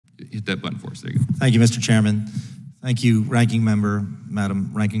hit that button for us. There you go. Thank you, Mr. Chairman. Thank you, Ranking Member,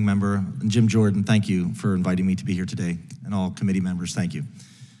 Madam Ranking Member, and Jim Jordan, thank you for inviting me to be here today, and all committee members, thank you.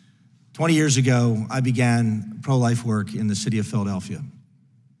 20 years ago, I began pro-life work in the city of Philadelphia.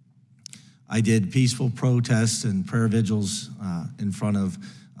 I did peaceful protests and prayer vigils in front of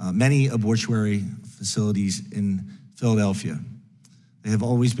many abortuary facilities in Philadelphia. They have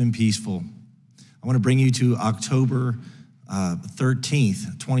always been peaceful. I want to bring you to October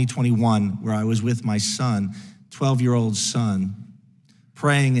 13th, 2021, where I was with my son, 12-year-old son,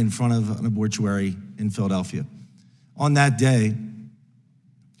 praying in front of an abortuary in Philadelphia. On that day,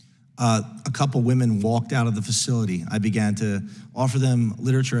 a couple women walked out of the facility. I began to offer them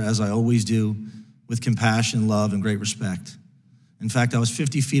literature, as I always do, with compassion, love, and great respect. In fact, I was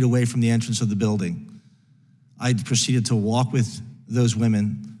 50 feet away from the entrance of the building. I proceeded to walk with those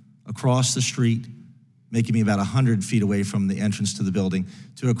women across the street, making me about 100 feet away from the entrance to the building,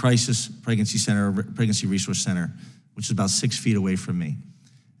 to a crisis pregnancy center, pregnancy resource center, which is about 6 feet away from me.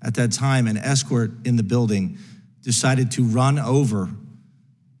 At that time, an escort in the building decided to run over,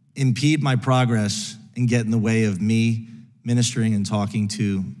 impede my progress, and get in the way of me ministering and talking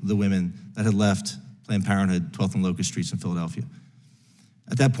to the women that had left Planned Parenthood, 12th and Locust Streets in Philadelphia.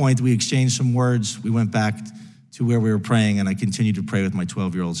 At that point, we exchanged some words. We went back to where we were praying, and I continued to pray with my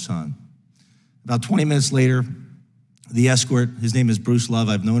 12-year-old son. About 20 minutes later, the escort, his name is Bruce Love,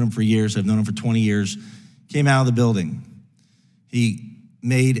 I've known him for years, I've known him for 20 years, came out of the building. He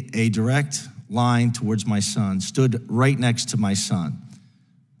made a direct line towards my son, stood right next to my son.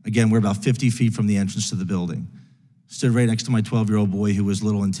 Again, we're about 50 feet from the entrance to the building. Stood right next to my 12-year-old boy who was a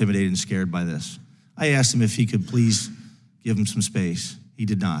little intimidated and scared by this. I asked him if he could please give him some space. He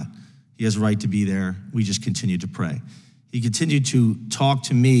did not. He has a right to be there. We just continued to pray. He continued to talk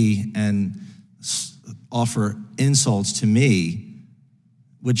to me and offer insults to me,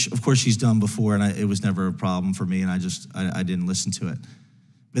 which of course he's done before, and it was never a problem for me, and I didn't listen to it.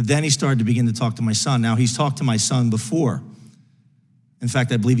 But then he started to begin to talk to my son. Now, he's talked to my son before. In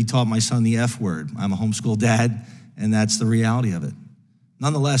fact, I believe he taught my son the F word. I'm a homeschool dad, and that's the reality of it.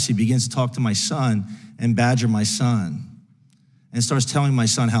 Nonetheless, he begins to talk to my son and badger my son, and starts telling my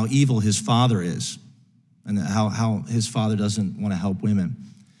son how evil his father is, and how his father doesn't want to help women.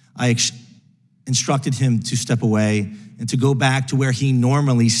 I instructed him to step away and to go back to where he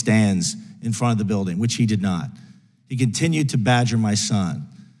normally stands in front of the building, which he did not. He continued to badger my son.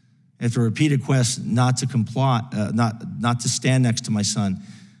 After repeated requests not to comply, not to stand next to my son,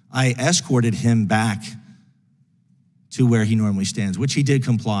 I escorted him back to where he normally stands, which he did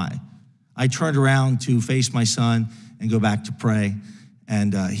comply. I turned around to face my son and go back to pray,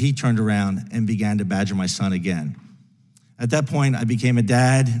 and he turned around and began to badger my son again. At that point, I became a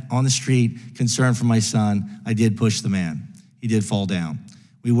dad on the street, concerned for my son. I did push the man. He did fall down.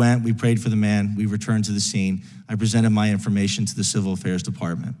 We went, we prayed for the man, we returned to the scene. I presented my information to the Civil Affairs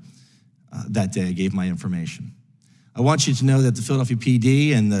Department. That day, I gave my information. I want you to know that the Philadelphia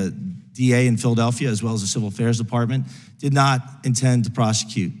PD and the DA in Philadelphia, as well as the Civil Affairs Department, did not intend to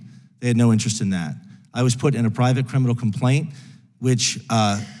prosecute. They had no interest in that. I was put in a private criminal complaint, which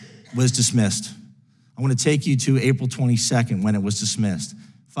was dismissed. I want to take you to April 22nd when it was dismissed.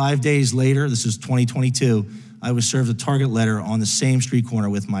 5 days later, this is 2022, I was served a target letter on the same street corner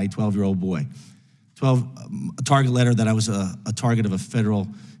with my 12-year-old boy. A target letter that I was a target of a federal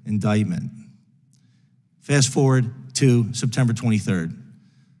indictment. Fast forward to September 23rd.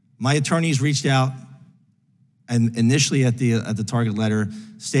 My attorneys reached out, and initially at the target letter,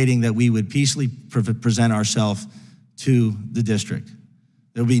 stating that we would peacefully present ourselves to the district.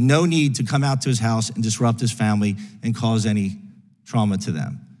 There would be no need to come out to his house and disrupt his family and cause any trauma to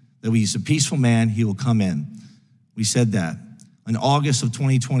them. That he's a peaceful man, he will come in. We said that. In August of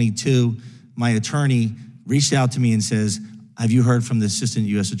 2022, my attorney reached out to me and says, "Have you heard from the assistant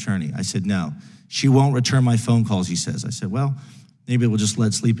U.S. attorney?" I said, "No." "She won't return my phone calls," he says. I said, "Well, maybe we'll just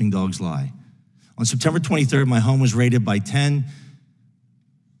let sleeping dogs lie." On September 23rd, my home was raided by 10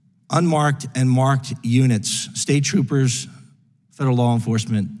 unmarked and marked units, state troopers, federal law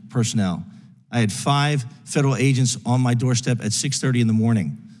enforcement personnel. I had 5 federal agents on my doorstep at 6:30 in the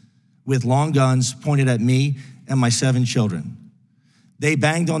morning with long guns pointed at me and my 7 children. They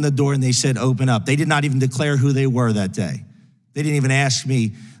banged on the door and they said, "Open up." They did not even declare who they were that day. They didn't even ask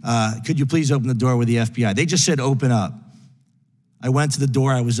me, "Could you please open the door with the FBI?" They just said, "Open up." I went to the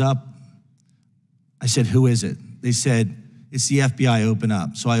door, I was up. I said, "Who is it?" They said, "It's the FBI, open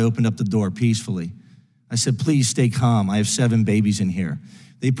up." So I opened up the door peacefully. I said, "Please stay calm. I have 7 babies in here."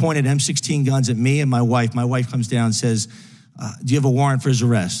 They pointed M16 guns at me and my wife. My wife comes down and says, "Do you have a warrant for his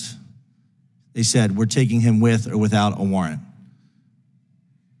arrest?" They said, "We're taking him with or without a warrant."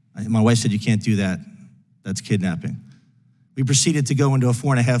 My wife said, "You can't do that. That's kidnapping." We proceeded to go into a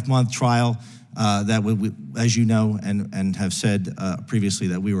 4.5-month trial that, as you know, and have said previously,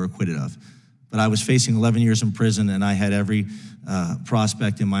 that we were acquitted of. But I was facing 11 years in prison, and I had every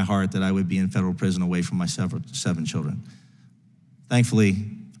prospect in my heart that I would be in federal prison away from my 7 children. Thankfully,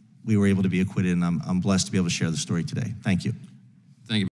 we were able to be acquitted, and I'm blessed to be able to share the story today. Thank you.